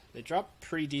 They drop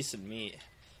pretty decent meat.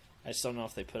 I just don't know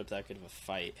if they put up that good of a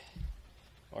fight.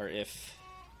 Or if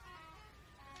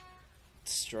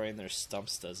destroying their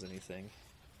stumps does anything.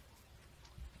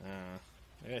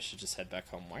 Maybe I should just head back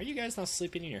home. Why are you guys not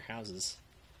sleeping in your houses?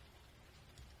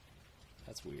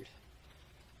 That's weird.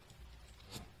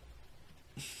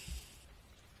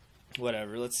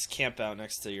 Whatever, let's camp out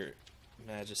next to your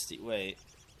Majesty. Wait.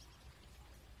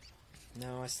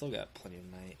 No, I still got plenty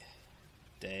of night.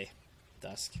 Day.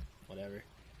 Dusk. Whatever.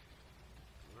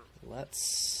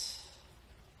 Lettuce.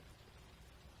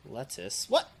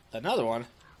 What? Another one?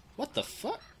 What the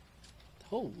fuck?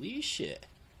 Holy shit.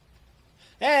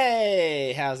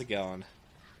 Hey! How's it going?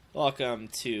 Welcome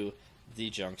to the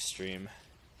Junkstream.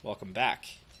 Welcome back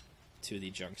to the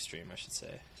Junkstream, I should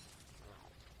say.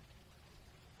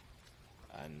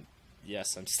 And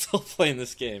yes, I'm still playing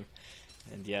this game.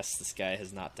 And yes, this guy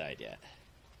has not died yet.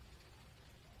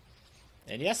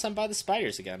 And yes, I'm by the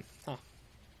spiders again. Huh.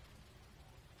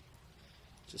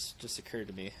 Just occurred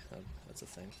to me. That's a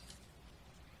thing.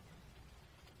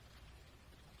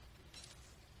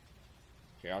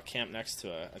 Here, I'll camp next to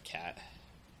a cat.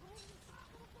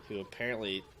 Who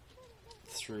apparently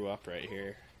threw up right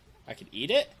here. I could eat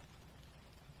it?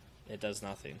 It does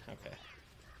nothing. Okay.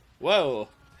 Whoa!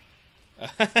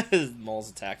 Mole's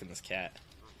attacking this cat.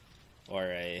 Or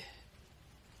a...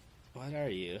 What are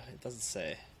you? It doesn't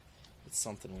say. It's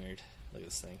something weird. Look at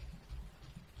this thing.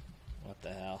 What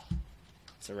the hell?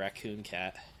 It's a raccoon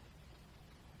cat.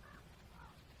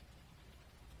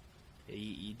 Yeah,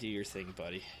 you do your thing,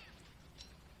 buddy.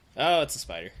 Oh, it's a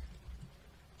spider.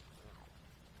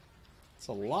 It's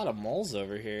a lot of moles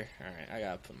over here. Alright, I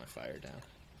gotta put my fire down.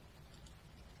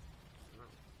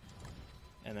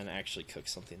 And then actually cook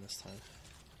something this time.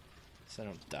 So I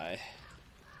don't die.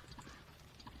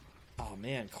 Oh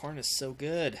man, corn is so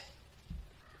good.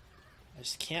 I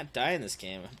just can't die in this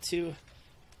game. I'm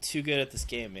too good at this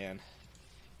game, man.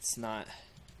 It's not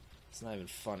even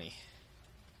funny.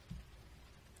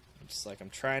 I'm just like, I'm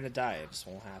trying to die, it just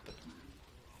won't happen.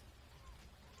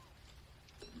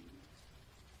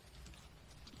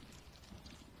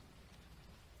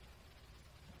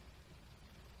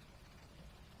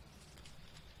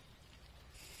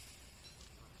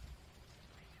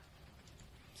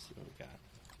 Let's see what we got.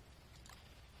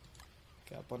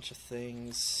 Got a bunch of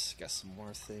things. Got some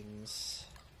more things.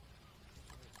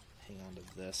 Hang on to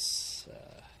this.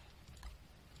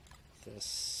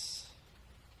 This.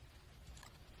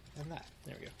 And that.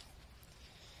 There we go.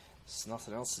 There's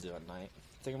nothing else to do at night.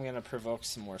 I think I'm going to provoke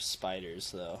some more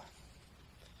spiders, though.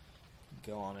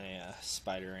 Go on a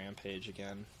spider rampage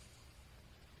again.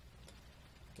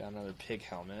 Got another pig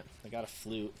helmet. I got a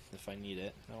flute if I need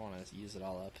it. I don't want to use it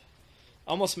all up.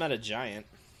 Almost met a giant,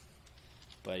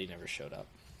 but he never showed up.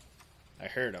 I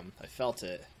heard him. I felt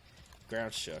it.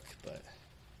 Ground shook, but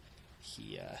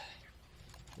he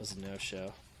was a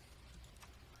no-show.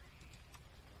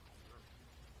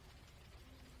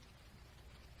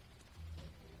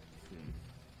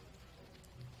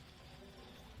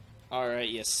 Alright,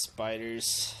 you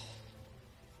spiders.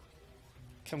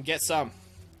 Come get some.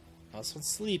 Oh, this one's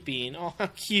sleeping. Oh, how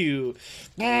cute.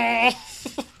 I'm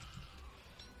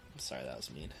sorry, that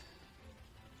was mean.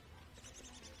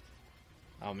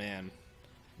 Oh, man.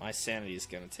 My sanity is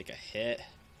going to take a hit.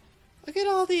 Look at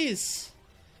all these.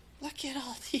 Look at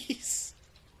all these.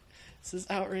 This is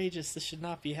outrageous. This should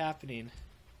not be happening.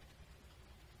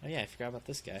 Oh, yeah, I forgot about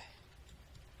this guy.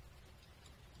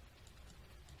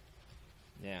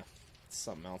 Yeah, it's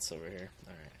something else over here.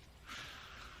 Alright.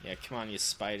 Yeah, come on, you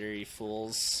spider, you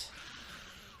fools.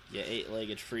 You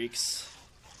eight-legged freaks.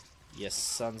 You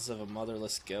sons of a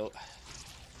motherless goat.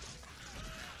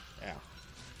 Ow.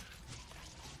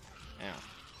 Ow.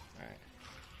 Alright.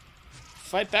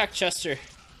 Fight back, Chester.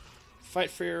 Fight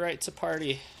for your right to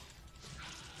party.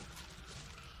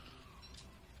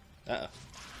 Uh-oh.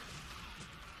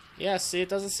 Yeah, see, it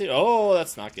doesn't see... Oh,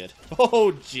 that's not good.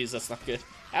 Oh, jeez, that's not good.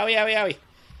 Owie, owie, owie.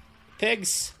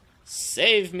 Pigs!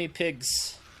 Save me,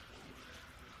 pigs!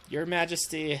 Your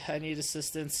Majesty, I need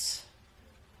assistance.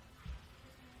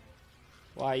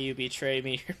 Why you betray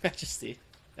me, Your Majesty?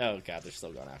 Oh god, they're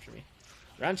still going after me.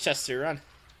 Run, Chester, run!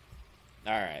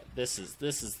 Alright, this is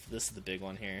the big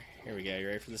one here. Here we go, you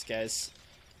ready for this, guys?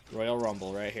 Royal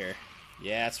Rumble right here.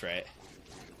 Yeah, that's right.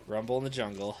 Rumble in the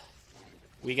jungle.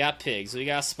 We got pigs, we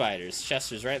got spiders.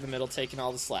 Chester's right in the middle taking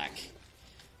all the slack.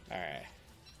 Alright.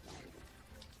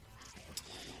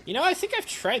 You know, I think I've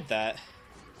tried that.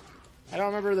 I don't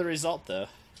remember the result, though.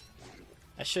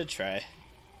 I should try.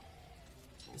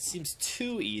 It seems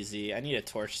too easy. I need a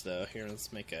torch, though. Here,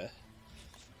 let's make a...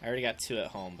 I already got two at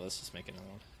home, but let's just make another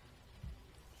one.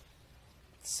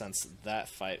 since that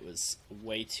fight was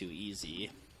way too easy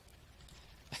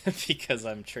because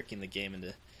I'm tricking the game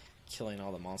into killing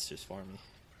all the monsters for me.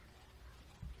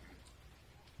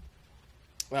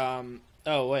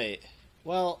 Oh wait.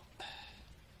 Well,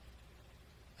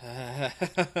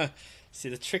 see,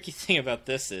 the tricky thing about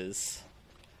this is,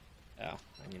 oh,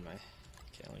 I need my,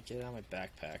 okay, let me get it out of my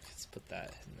backpack. Let's put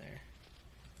that in there.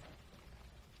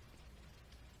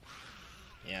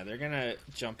 Yeah, they're gonna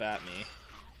jump at me.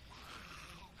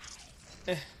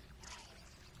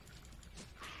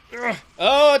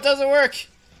 Oh, it doesn't work!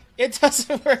 It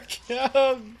doesn't work!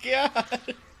 Oh,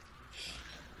 God!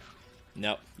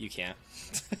 Nope, you can't.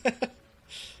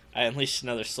 I unleashed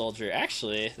another soldier.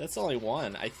 Actually, that's only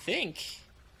one. I think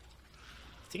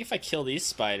if I kill these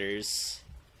spiders,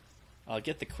 I'll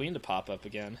get the queen to pop up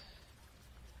again.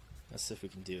 Let's see if we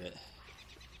can do it.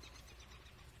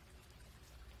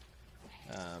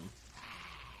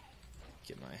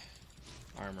 Get my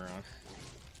armor on.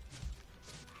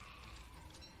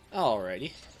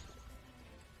 Alrighty.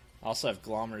 I also have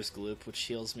Glommer's Gloop, which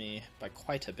heals me by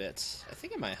quite a bit. I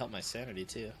think it might help my sanity,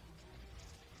 too.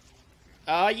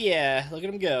 Oh, yeah. Look at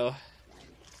him go.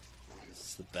 This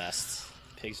is the best.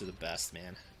 Pigs are the best,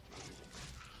 man.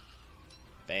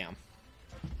 Bam.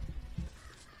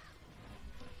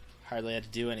 Hardly had to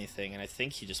do anything, and I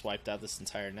think he just wiped out this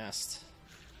entire nest.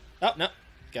 Oh, no.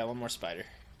 Got one more spider.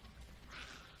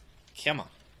 Come on.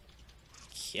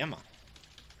 Come on.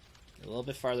 Get a little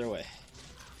bit farther away.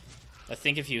 I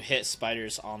think if you hit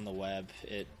spiders on the web,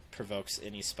 it provokes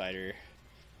any spider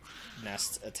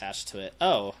nest attached to it.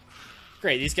 Oh,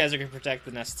 great. These guys are going to protect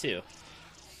the nest, too.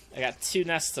 I got 2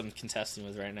 nests I'm contesting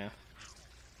with right now.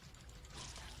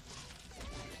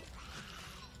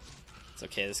 It's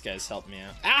okay. This guy's helped me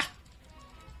out. Ah!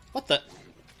 What the?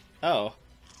 Oh.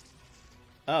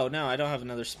 Oh, no. I don't have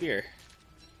another spear.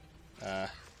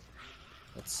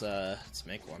 Let's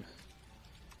make one.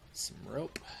 Some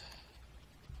rope.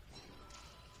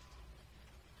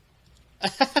 I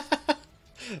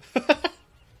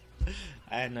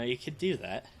didn't know you could do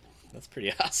that. That's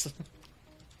pretty awesome.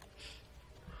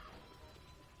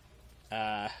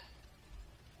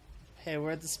 Hey,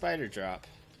 where'd the spider drop?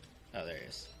 Oh, there he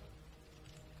is.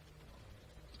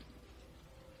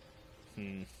 I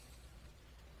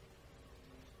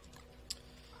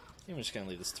think I'm just gonna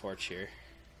leave this torch here.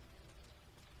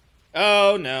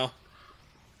 Oh, no.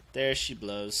 There she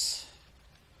blows.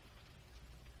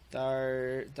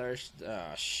 Oh,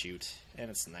 shoot. And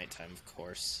it's nighttime, of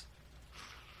course.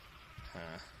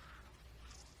 Huh.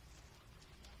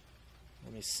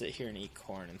 Let me sit here and eat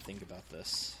corn and think about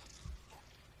this.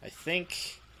 I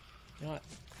think... You know what?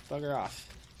 Bugger off.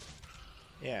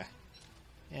 Yeah.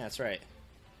 Yeah, that's right.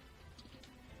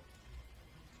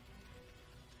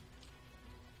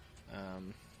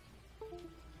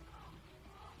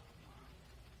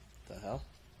 The hell?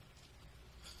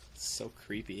 It's so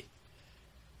creepy.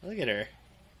 Look at her.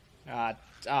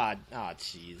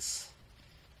 Jeez.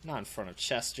 Not in front of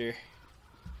Chester.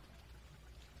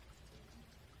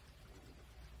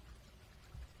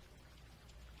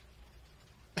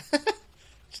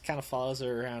 Just kind of follows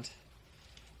her around.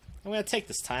 I'm gonna take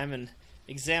this time and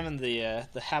examine the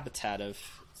habitat of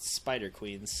spider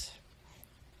queens.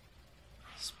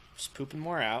 Just pooping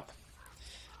more out.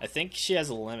 I think she has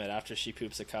a limit. After she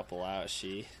poops a couple out,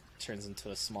 she turns into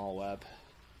a small web.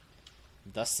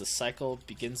 Thus the cycle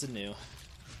begins anew.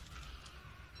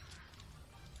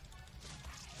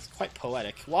 It's quite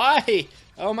poetic. Why?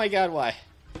 Oh my god, why?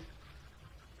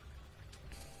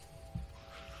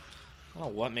 I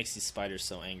don't know what makes these spiders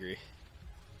so angry.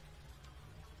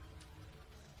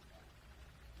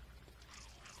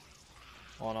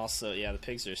 Oh, and also, yeah, the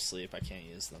pigs are asleep. I can't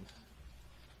use them.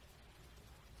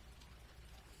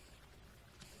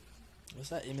 What's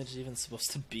that image even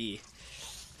supposed to be?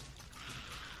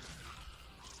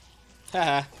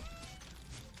 Haha.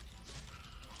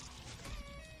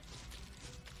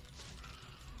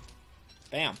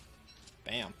 Bam.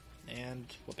 Bam.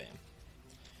 And wha-bam.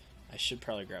 I should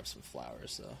probably grab some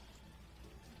flowers, though.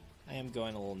 I am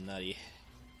going a little nutty.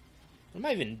 What am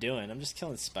I even doing? I'm just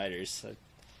killing spiders. I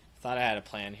thought I had a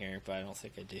plan here, but I don't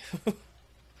think I do.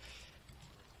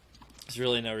 There's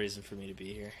really no reason for me to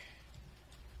be here.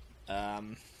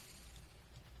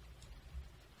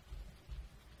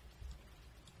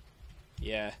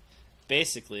 Yeah,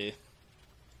 basically,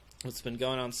 what's been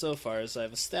going on so far is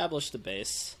I've established a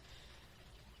base.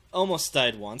 Almost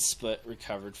died once, but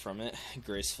recovered from it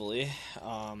gracefully.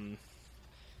 And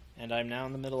I'm now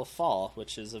in the middle of fall,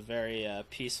 which is a very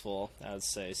peaceful, I would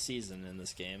say, season in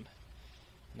this game.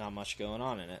 Not much going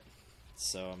on in it,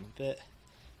 so I'm a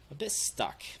bit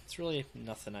stuck. It's really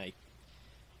nothing I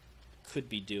could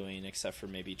be doing, except for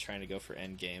maybe trying to go for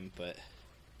endgame, but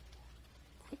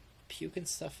quit puking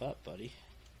stuff up, buddy.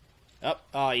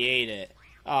 Oh, he ate it.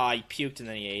 Oh, he puked and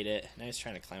then he ate it. Now he's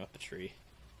trying to climb up a tree.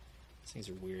 These things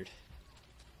are weird.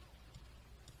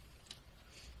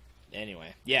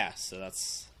 Anyway, yeah, so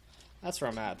that's where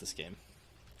I'm at this game.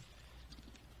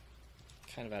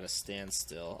 Kind of at a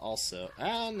standstill. Also,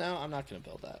 no, I'm not going to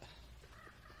build that.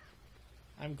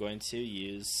 I'm going to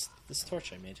use this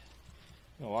torch I made.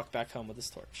 I'm going to walk back home with this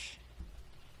torch.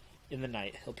 In the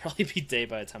night. It'll probably be day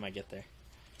by the time I get there.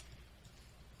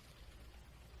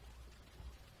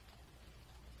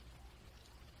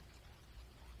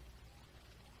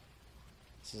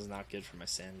 This is not good for my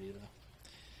sanity, though.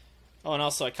 Oh, and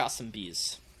also I caught some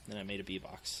bees. And I made a bee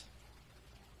box.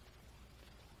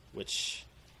 Which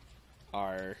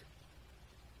are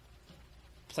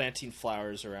planting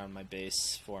flowers around my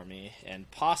base for me,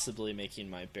 and possibly making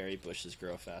my berry bushes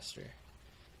grow faster.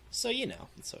 So, you know,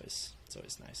 it's always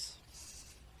nice.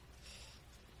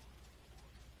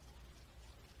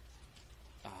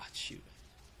 Ah, shoot.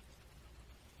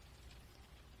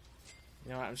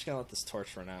 You know what, I'm just gonna let this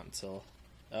torch run out until...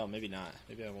 Oh, maybe not.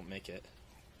 Maybe I won't make it.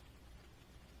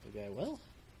 Maybe I will?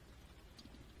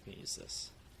 I'm gonna use this.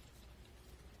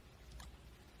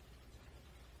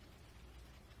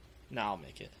 No, I'll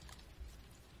make it.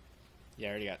 Yeah,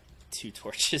 I already got 2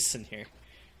 torches in here.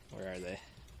 Where are they?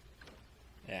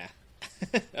 Yeah.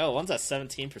 Oh, one's at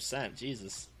 17%.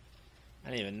 Jesus. I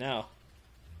didn't even know.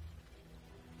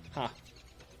 Huh.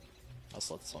 I'll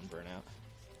just let this one burn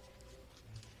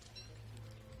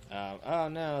out. Oh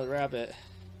no, the rabbit.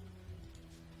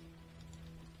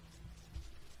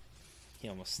 He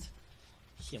almost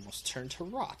turned to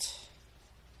rot.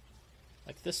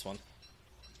 Like this one.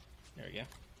 There we go.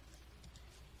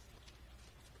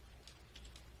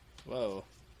 Whoa.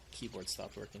 Keyboard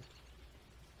stopped working.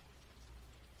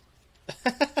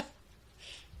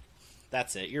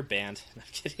 That's it. You're banned. No,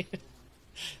 I'm kidding.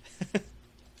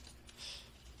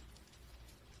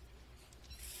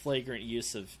 Flagrant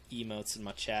use of emotes in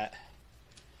my chat.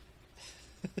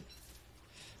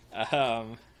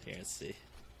 Here, let's see.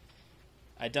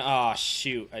 I don't... Oh,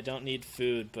 shoot. I don't need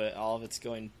food, but all of it's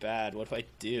going bad. What do I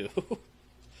do?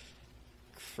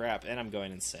 Crap. And I'm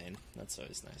going insane. That's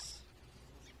always nice.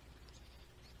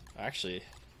 Actually,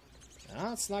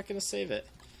 no, it's not going to save it.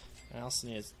 I also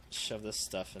need to shove this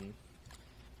stuff in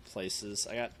places.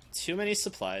 I got too many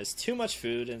supplies, too much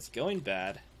food, and it's going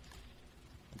bad.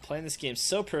 I'm playing this game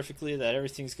so perfectly that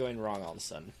everything's going wrong all of a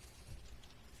sudden.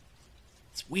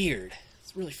 It's weird.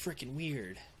 It's really freaking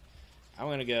weird. I'm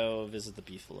going to go visit the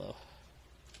beefalo.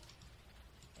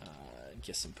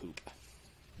 Get some poop.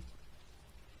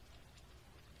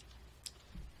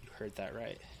 You heard that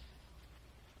right.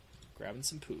 Grabbing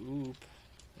some poop.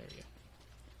 There we go.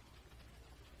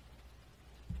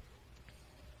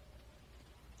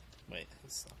 Wait,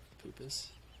 that's not what the poop is.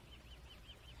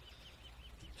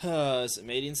 Is it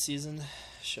mating season?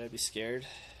 Should I be scared?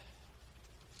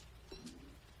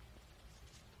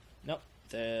 Nope,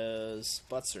 those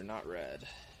butts are not red.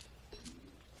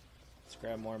 Let's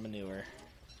grab more manure.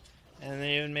 And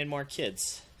they even made more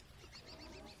kids.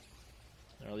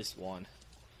 Or at least one.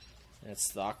 And it's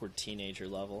the awkward teenager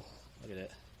level. Look at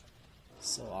it.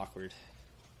 So awkward.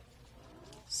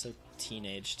 So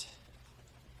teenaged.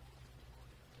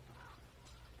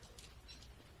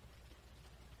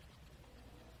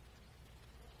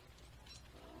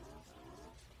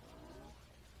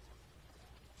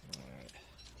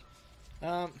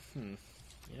 Alright. You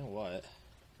know what?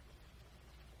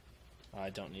 Oh, I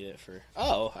don't need it for...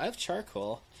 Oh, I have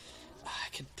charcoal. I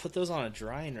could put those on a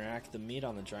drying rack, the meat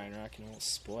on the drying rack, and it won't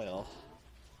spoil.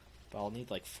 But I'll need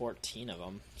like 14 of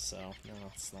them, so no,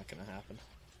 it's not gonna happen.